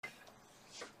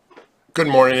Good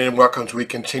morning and welcome as we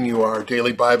continue our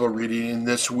daily Bible reading in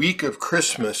this week of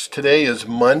Christmas. Today is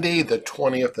Monday, the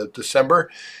 20th of December,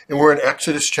 and we're in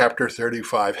Exodus chapter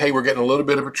 35. Hey, we're getting a little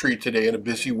bit of a treat today in a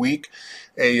busy week.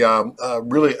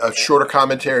 Really a shorter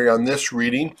commentary on this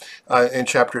reading in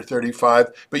chapter 35,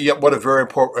 but yet what a very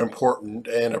important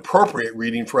and appropriate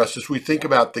reading for us as we think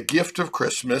about the gift of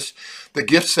Christmas, the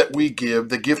gifts that we give,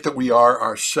 the gift that we are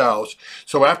ourselves.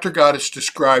 So after God has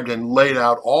described and laid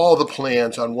out all the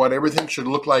plans on what everything should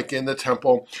look like in the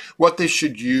temple, what they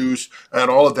should use, and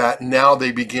all of that, now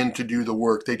they begin to do the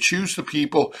work. They choose the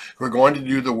people who are going to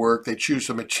do the work. They choose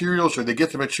the materials, or they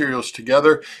get the materials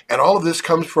together, and all of this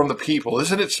comes from the people.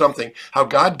 Isn't it something how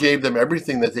God gave them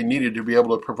everything that they needed to be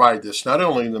able to provide this? Not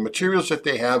only the materials that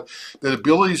they have, the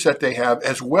abilities that they have,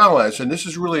 as well as, and this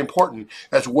is really important,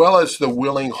 as well as the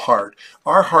willing heart.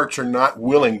 Our hearts are not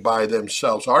willing by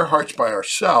themselves. Our hearts by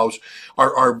ourselves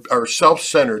are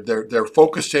self-centered. They're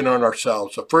focused in on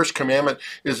ourselves. The first commandment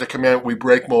is the commandment we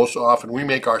break most often. We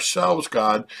make ourselves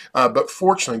God, but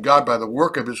fortunately, God, by the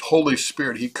work of His Holy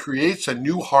Spirit, He creates a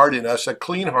new heart in us, a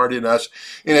clean heart in us,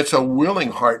 and it's a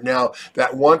willing heart now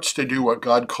that wants to do what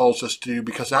God calls us to do,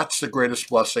 because that's the greatest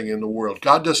blessing in the world.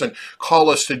 God doesn't call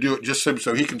us to do it just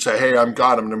so He can say, hey, I'm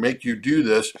God, I'm going to make you do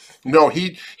this. No,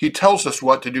 He tells us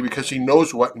what to do because He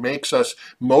knows what makes us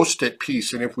most at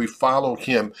peace, and if we follow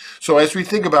Him. So as we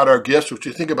think about our gifts, which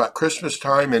we think about Christmas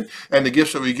time and the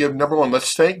gifts that we give, number one,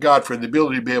 let's thank God for the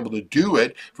ability to be able to do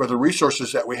it, for the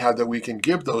resources that we have that we can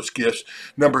give those gifts.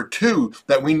 Number two,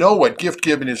 that we know what gift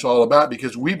giving is all about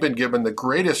because we've been given the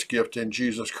greatest gift in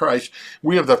Jesus Christ.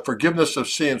 We have the forgiveness of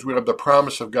sins. We have the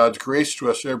promise of God's grace to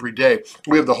us every day.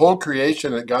 We have the whole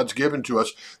creation that God's given to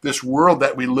us, this world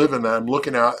that we live in. I'm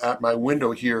looking out at my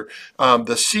window here,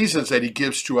 the seasons that He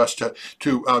gives to us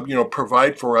to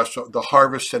provide for us the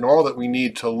harvest and all that we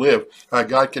need to live.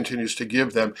 God continues to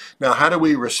give them. Now, how do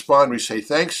we respond? We say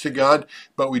thanks to God,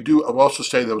 but we do also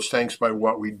say those thanks by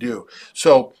what we do.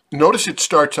 So notice it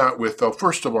starts out with, though,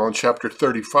 first of all, in chapter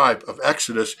 35 of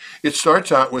Exodus, it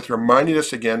starts out with reminding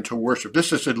us again to worship.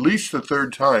 This is at least the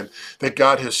third time that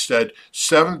God has said,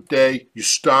 seventh day, you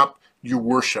stop, you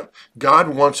worship.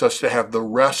 God wants us to have the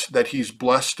rest that He's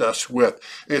blessed us with.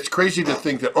 It's crazy to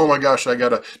think that, oh my gosh, I got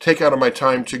to take out of my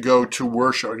time to go to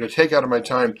worship, or to take out of my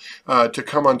time to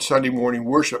come on Sunday morning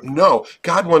worship. No,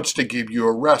 God wants to give you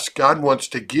a rest. God wants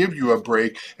to give you a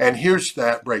break, and here's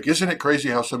that break. Isn't it crazy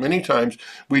how so many times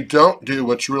we don't do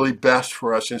what's really best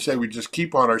for us? Instead, we just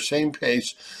keep on our same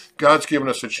pace. God's given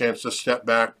us a chance to step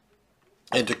back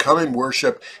and to come and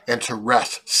worship and to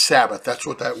rest. Sabbath, that's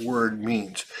what that word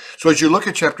means. So as you look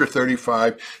at chapter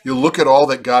 35, you look at all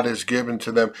that God has given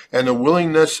to them and the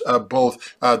willingness of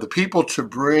both the people to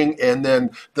bring and then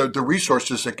the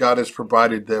resources that God has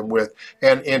provided them with.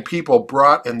 And people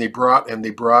brought and they brought and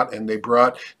they brought and they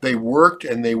brought. They worked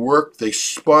and they worked. They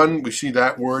spun. We see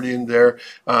that word in there.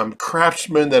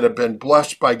 Craftsmen that have been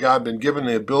blessed by God, been given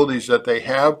the abilities that they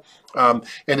have. And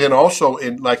then also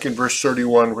in verse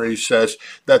 31 where He says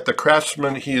that the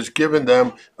craftsmen He has given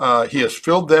them, He has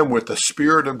filled them with the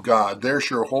Spirit of God. There's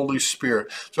your Holy Spirit.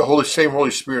 It's the same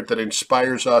Holy Spirit that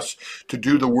inspires us to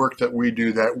do the work that we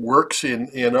do, that works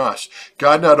in us.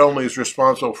 God not only is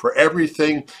responsible for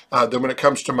everything, then when it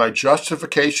comes to my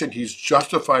justification, He's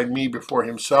justified me before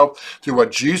Himself through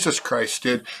what Jesus Christ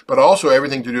did, but also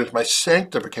everything to do with my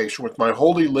sanctification, with my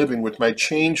holy living, with my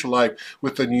changed life,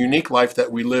 with the unique life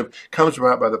that we live, comes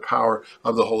about by the power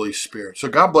of the Holy Spirit. So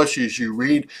God bless you as you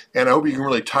read, and I hope you can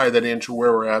really tie that into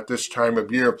where we're at this time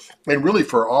of year, and really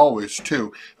for always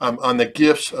too, on the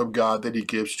gifts of God that He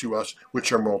gives to us,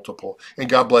 which are multiple. And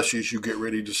God bless you as you get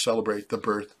ready to celebrate the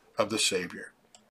birth of the Savior.